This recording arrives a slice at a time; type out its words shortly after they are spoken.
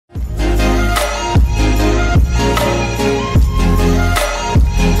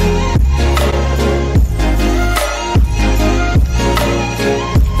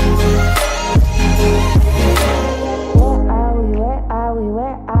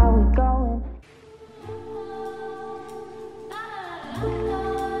we going?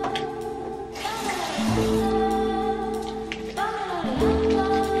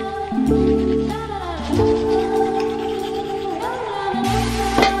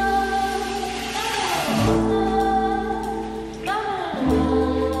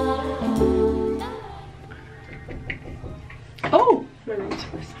 Oh, my room's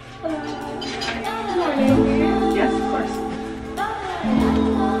first. Good morning. Yes, of course.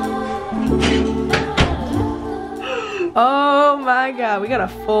 Oh my god, we got a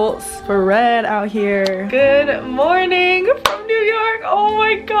full spread out here. Good morning from New York. Oh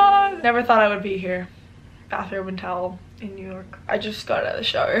my god. Never thought I would be here. Bathroom and towel in New York. I just got out of the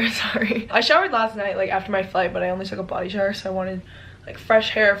shower, sorry. I showered last night, like after my flight, but I only took a body shower, so I wanted like fresh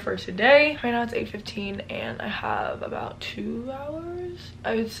hair for today. Right now it's 8:15 and I have about 2 hours.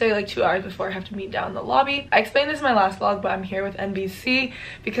 I would say like 2 hours before I have to meet down in the lobby. I explained this in my last vlog, but I'm here with NBC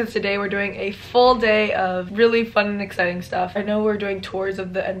because today we're doing a full day of really fun and exciting stuff. I know we're doing tours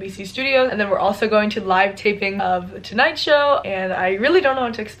of the NBC studios, and then we're also going to live taping of The Tonight Show, and I really don't know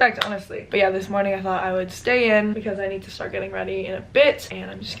what to expect, honestly. But yeah, this morning I thought I would stay in because I need to start getting ready in a bit,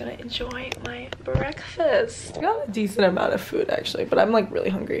 and I'm just gonna enjoy my breakfast. I got a decent amount of food actually, but I'm like really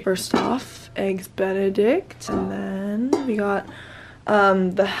hungry. First off, eggs Benedict, and then we got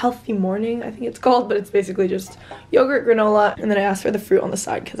the healthy morning, I think it's called, but it's basically just yogurt, granola, and then I asked for the fruit on the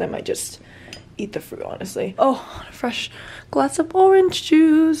side because I might just eat the fruit, honestly. Oh, a fresh glass of orange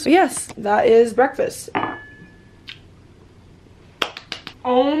juice. But yes, that is breakfast.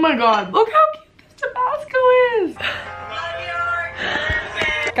 Oh my god, look how cute this Tabasco is.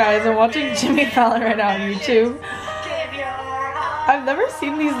 Guys, I'm watching Jimmy Fallon right now on YouTube. I've never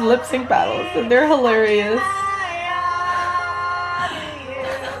seen these lip sync battles, and they're hilarious.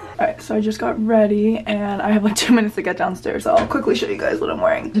 Alright, so I just got ready and I have like 2 minutes to get downstairs, so I'll quickly show you guys what I'm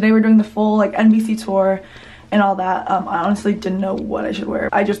wearing. Today we're doing the full like NBC tour and all that. I honestly didn't know what I should wear.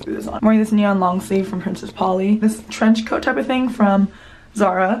 I just threw this on. I'm wearing this neon long sleeve from Princess Polly, this trench coat type of thing from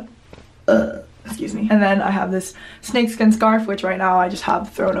Zara. Excuse me. And then I have this snakeskin scarf, which right now I just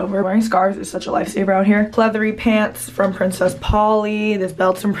have thrown over. Wearing scarves is such a lifesaver out here. Pleathery pants from Princess Polly. This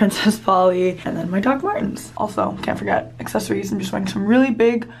belt's from Princess Polly. And then my Doc Martens. Also, can't forget accessories. I'm just wearing some really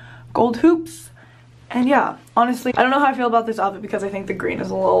big gold hoops. And yeah, honestly, I don't know how I feel about this outfit because I think the green is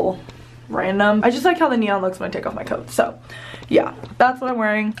a little random. I just like how the neon looks when I take off my coat. So yeah, that's what I'm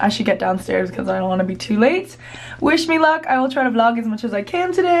wearing. I should get downstairs because I don't want to be too late. Wish me luck. I will try to vlog as much as I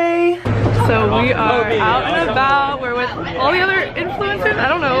can today. So we are out and about. We're with all the other influencers. I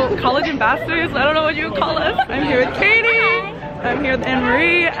don't know, college ambassadors. I don't know what you would call us. I'm here with Katie. I'm here with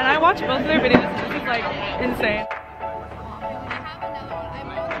Anne-Marie, and I watch both of their videos. This is like insane.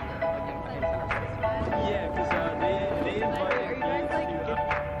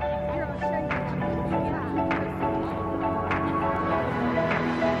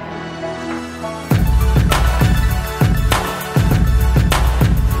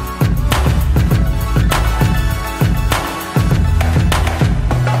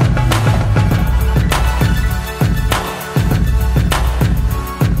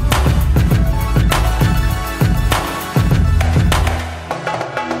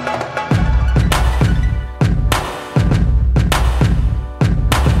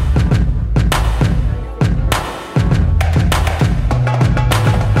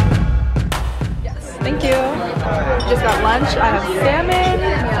 I have salmon.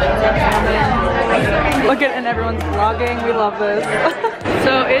 Look at, and everyone's vlogging. We love this.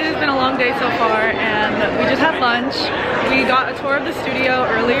 So it has been a long day so far, and we just had lunch. We got a tour of the studio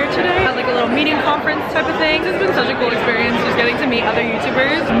earlier today, like a little meeting conference type of thing. It's been such a cool experience just getting to meet other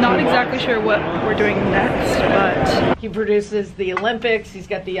YouTubers. I'm not exactly sure what we're doing next, but he produces the Olympics. He's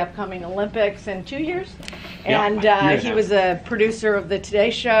got the upcoming Olympics in 2 years. And he was a producer of the Today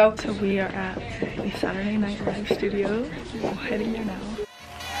Show. So we are at the Saturday Night Live studio. We're heading there now.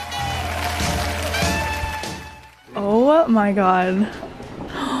 Oh my god.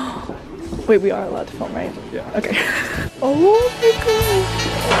 Wait, we are allowed to film, right? Yeah. Okay. Oh my god.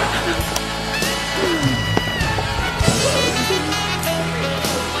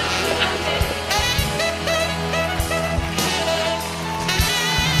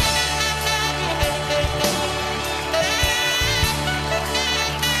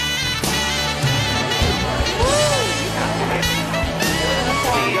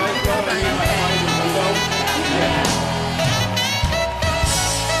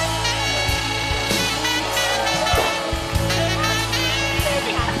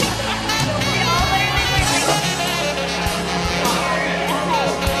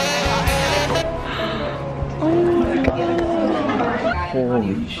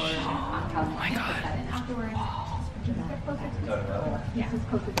 Holy shit. Oh my god.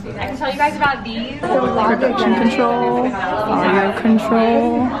 I can tell you guys about these. Production control, audio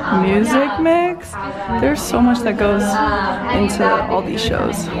control, music mix. There's so much that goes into all these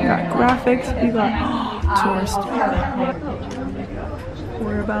shows. We got graphics, we got tourist.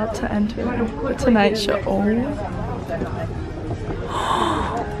 We're about to enter the Tonight Show.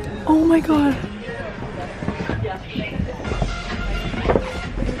 Oh my god.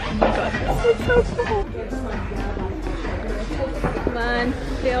 Oh my god, this is so cool. Come on,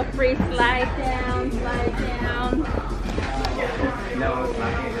 feel free, slide down, slide down.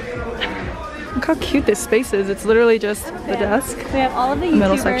 Look how cute this space is. It's literally just the desk, We have all of the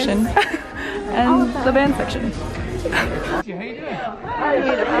middle YouTubers. section, and the band section.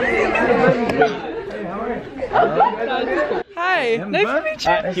 Hi, nice to meet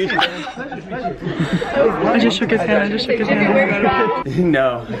you. I just shook his hand,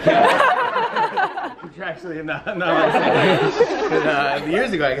 No. Actually, I'm not allowed to say hey.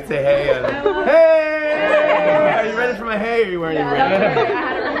 Years ago, I could say hey. Hey! Are you ready for my hey? Or are you wearing your ring? I had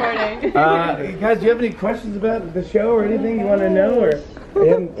a recording. Guys, do you have any questions about the show or anything you want to know? Or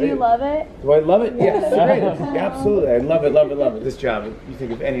Do you love it? do I love it? Yes, it's great. Absolutely, I love it, love it, love it. This job, if you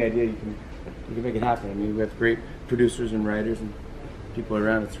think of any idea, you can make it happen. I mean, we have great producers and writers and people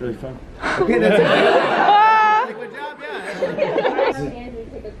around. It's really fun. Okay, that's it. Good job, yeah. Andrey,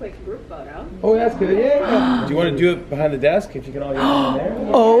 take a quick group photo. Oh, that's good. Yeah. Do you want to do it behind the desk if you can all get in there?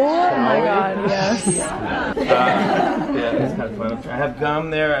 Oh my god, yes. Yeah, it's kind of fun. I have gum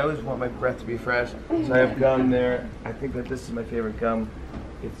there. I always want my breath to be fresh, so I have gum there. I think that this is my favorite gum.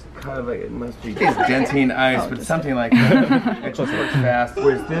 It's kind of like, it must be dentine ice, but something like that. It just works fast.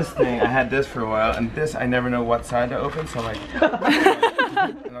 Whereas this thing, I had this for a while, and this I never know what side to open, so I'm like, and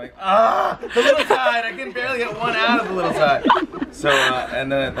I'm like, the little side. I can barely get one out of the little side. So,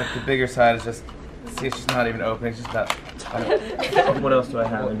 and then like the bigger side is just, see, it's just not even open. It's just not. What else do I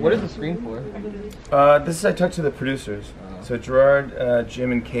have? What is the screen for? This is I talk to the producers. So Gerard,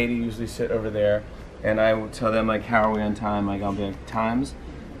 Jim, and Katie usually sit over there, and I will tell them like, how are we on time? Like I'll be like, times, ?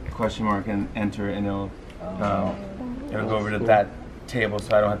 And enter, and it'll go over to that table,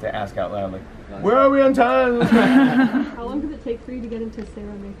 so I don't have to ask out loud like, where are we on time? How long does it take for you to get into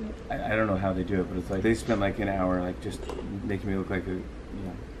Sarah makeup? I don't know how they do it, but it's like they spent like an hour like just making me look like a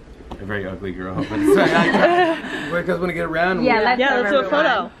very ugly girl. But it's like, because when I get around, Yeah, let's do a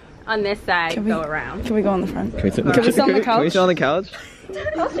photo. On this side, go around. Can we go on the front? Can we sit on the couch? Can we sit on the couch?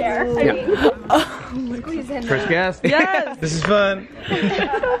 I'll share. Squeeze in First guest? Yes! This is fun.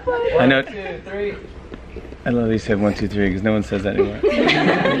 I know. 1, 2, 3. I love that you said 1, 2, 3 because no one says that anymore.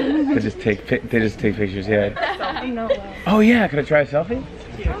 They just take pictures. Yeah. No. Oh yeah, could I try a selfie?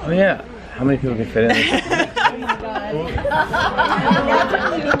 Oh yeah. How many people can fit in this? Oh my god.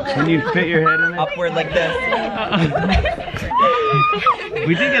 Can you fit your head in it? Upward like this.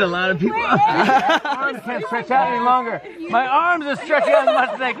 We did get a lot of people. My arms can't stretch out any longer. My arms are stretching out as much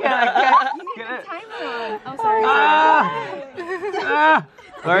as I can. I can't get it. Oh, sorry.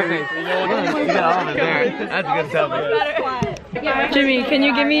 Perfect. You got all of it there. That's a good selfie. Jimmy, can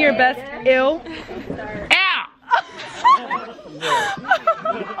you give me your best ill? Ow!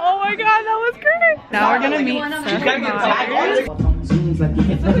 Oh my god, that was great! Now we're gonna meet Seth.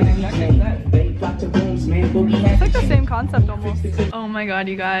 It's like the same concept almost. Oh my god,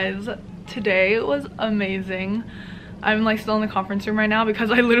 you guys. Today was amazing. I'm like still in the conference room right now because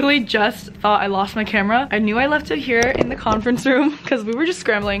I literally just thought I lost my camera. I knew I left it here in the conference room because we were just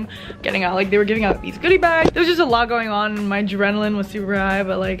scrambling, getting out. Like they were giving out these goodie bags. There was just a lot going on. My adrenaline was super high,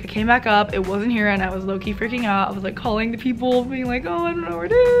 but like I came back up, it wasn't here, and I was low-key freaking out. I was like calling the people, being like, oh, I don't know where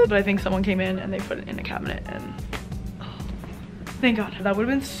it is. But I think someone came in and they put it in a cabinet, and thank god. That would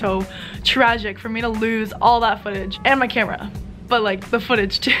have been so tragic for me to lose all that footage and my camera. But like the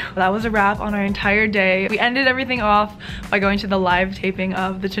footage too. That was a wrap on our entire day. We ended everything off by going to the live taping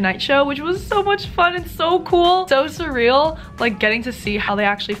of The Tonight Show, which was so much fun and so cool, so surreal, like getting to see how they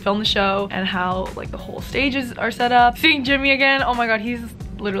actually filmed the show and how like the whole stages are set up. Seeing Jimmy again, oh my god, he's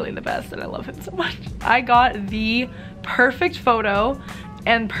literally the best and I love him so much. I got the perfect photo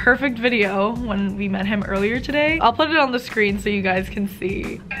and perfect video when we met him earlier today. I'll put it on the screen so you guys can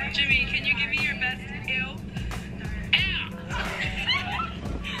see. Jimmy, can you give me your best ew?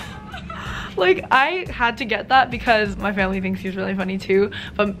 Like I had to get that because my family thinks he's really funny too,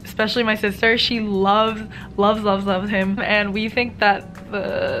 but especially my sister, she loves him, and we think that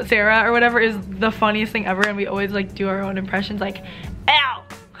the Sarah or whatever is the funniest thing ever, and we always like do our own impressions like ow.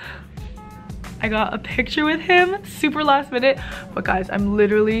 I got a picture with him, super last minute. But guys, I'm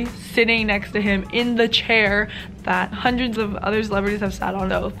literally sitting next to him in the chair that hundreds of other celebrities have sat on.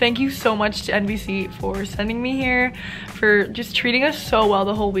 So thank you so much to NBC for sending me here, for just treating us so well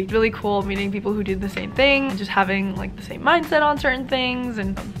the whole week. Really cool meeting people who did the same thing, just having like the same mindset on certain things.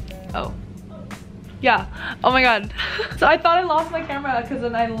 And oh yeah, oh my god. So I thought I lost my camera because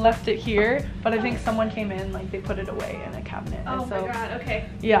then I left it here, but I think someone came in, like they put it away in a cabinet. Oh so, my god, okay.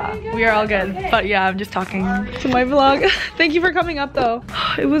 yeah, we are all good. Okay. But yeah, I'm just talking to my vlog. Thank you for coming up though.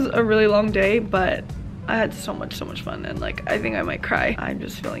 It was a really long day, but I had so much fun, and like I think I might cry. I'm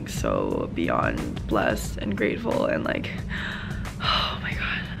just feeling so beyond blessed and grateful, and like, oh my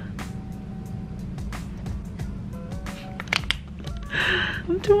god.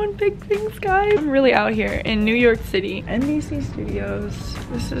 I'm doing big things, guys. I'm really out here in New York City. NBC Studios.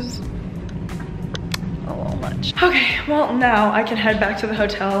 This is a little much. Okay, well now I can head back to the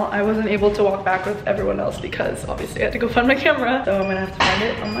hotel. I wasn't able to walk back with everyone else because obviously I had to go find my camera. So I'm gonna have to find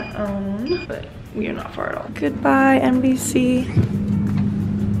it on my own, but we are not far at all. Goodbye, NBC.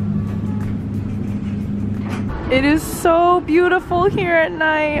 It is so beautiful here at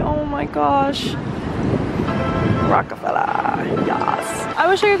night. Oh my gosh. Rockefeller, yes. I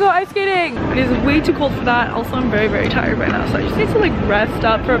wish I could go ice skating. It is way too cold for that. Also, I'm very tired right now, so I just need to like rest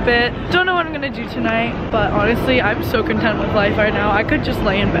up for a bit. Don't know what I'm gonna do tonight, but honestly, I'm so content with life right now. I could just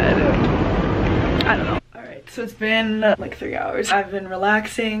lay in bed and I don't know. Alright, so it's been like 3 hours. I've been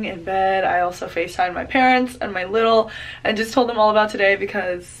relaxing in bed. I also FaceTimed my parents and my little and just told them all about today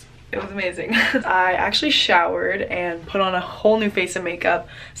because it was amazing. I actually showered and put on a whole new face of makeup.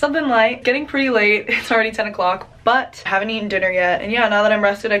 Something light, getting pretty late. It's already 10 o'clock, but haven't eaten dinner yet. And yeah, now that I'm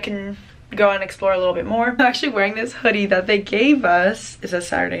rested, I can go and explore a little bit more. I'm actually wearing this hoodie that they gave us. It's a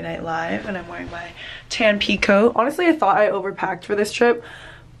Saturday Night Live, and I'm wearing my tan pea coat. Honestly, I thought I overpacked for this trip,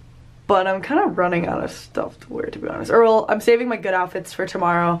 but I'm kind of running out of stuff to wear, to be honest. Or well, I'm saving my good outfits for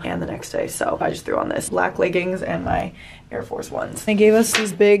tomorrow and the next day, so I just threw on this black leggings and my Air Force Ones. They gave us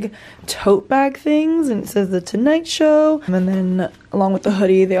these big tote bag things, and it says The Tonight Show. And then along with the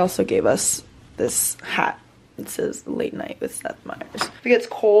hoodie, they also gave us this hat. It says Late Night with Seth Meyers. If it gets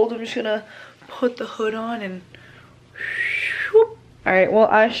cold, I'm just gonna put the hood on and whoop. All right, well,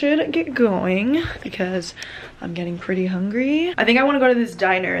 I should get going because I'm getting pretty hungry. I think I want to go to this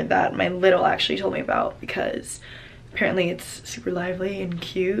diner that my little actually told me about because apparently it's super lively and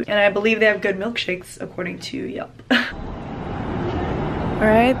cute. And I believe they have good milkshakes according to Yelp. All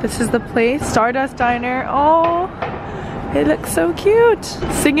right, this is the place, Stardust Diner. Oh, it looks so cute.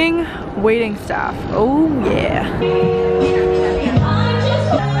 Singing waiting staff. Oh yeah.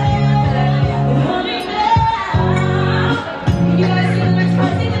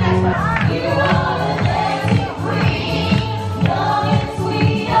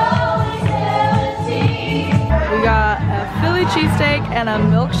 We got a Philly cheesesteak and a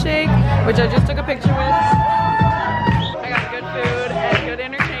milkshake, which I just took a picture with. I got good food and good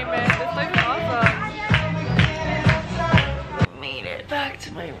entertainment. This looks awesome. Made it back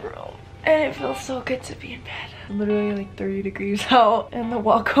to my room, and it feels so good to be in bed. Literally like 30 degrees out, and the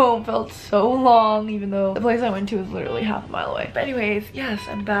walk home felt so long, even though the place I went to was literally half a mile away. But anyways, yes,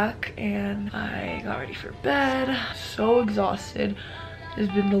 I'm back and I got ready for bed. So exhausted. It's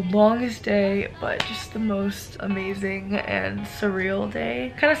been the longest day, but just the most amazing and surreal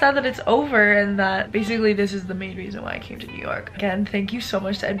day. Kind of sad that it's over and that basically this is the main reason why I came to New York. Again, thank you so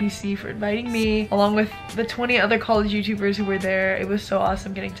much to NBC for inviting me, along with the 20 other college YouTubers who were there. It was so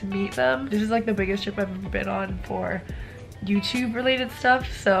awesome getting to meet them. This is like the biggest trip I've ever been on for YouTube related stuff,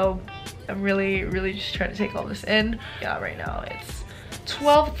 so I'm really just trying to take all this in. Yeah, right now it's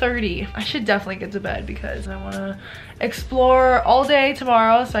 12:30. I should definitely get to bed because I want to explore all day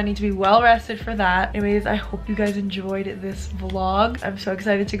tomorrow, so I need to be well rested for that. Anyways, I hope you guys enjoyed this vlog. I'm so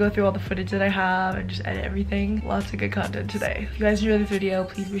excited to go through all the footage that I have and just edit everything. Lots of good content today. If you guys enjoyed this video,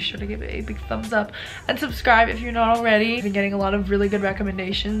 please be sure to give it a big thumbs up and subscribe if you're not already. I've been getting a lot of really good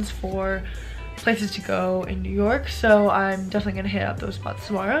recommendations for places to go in New York, so I'm definitely gonna hit up those spots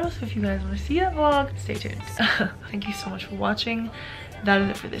tomorrow. So if you guys want to see that vlog, stay tuned. Thank you so much for watching. That is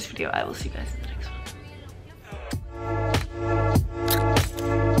it for this video. I will see you guys in the next one.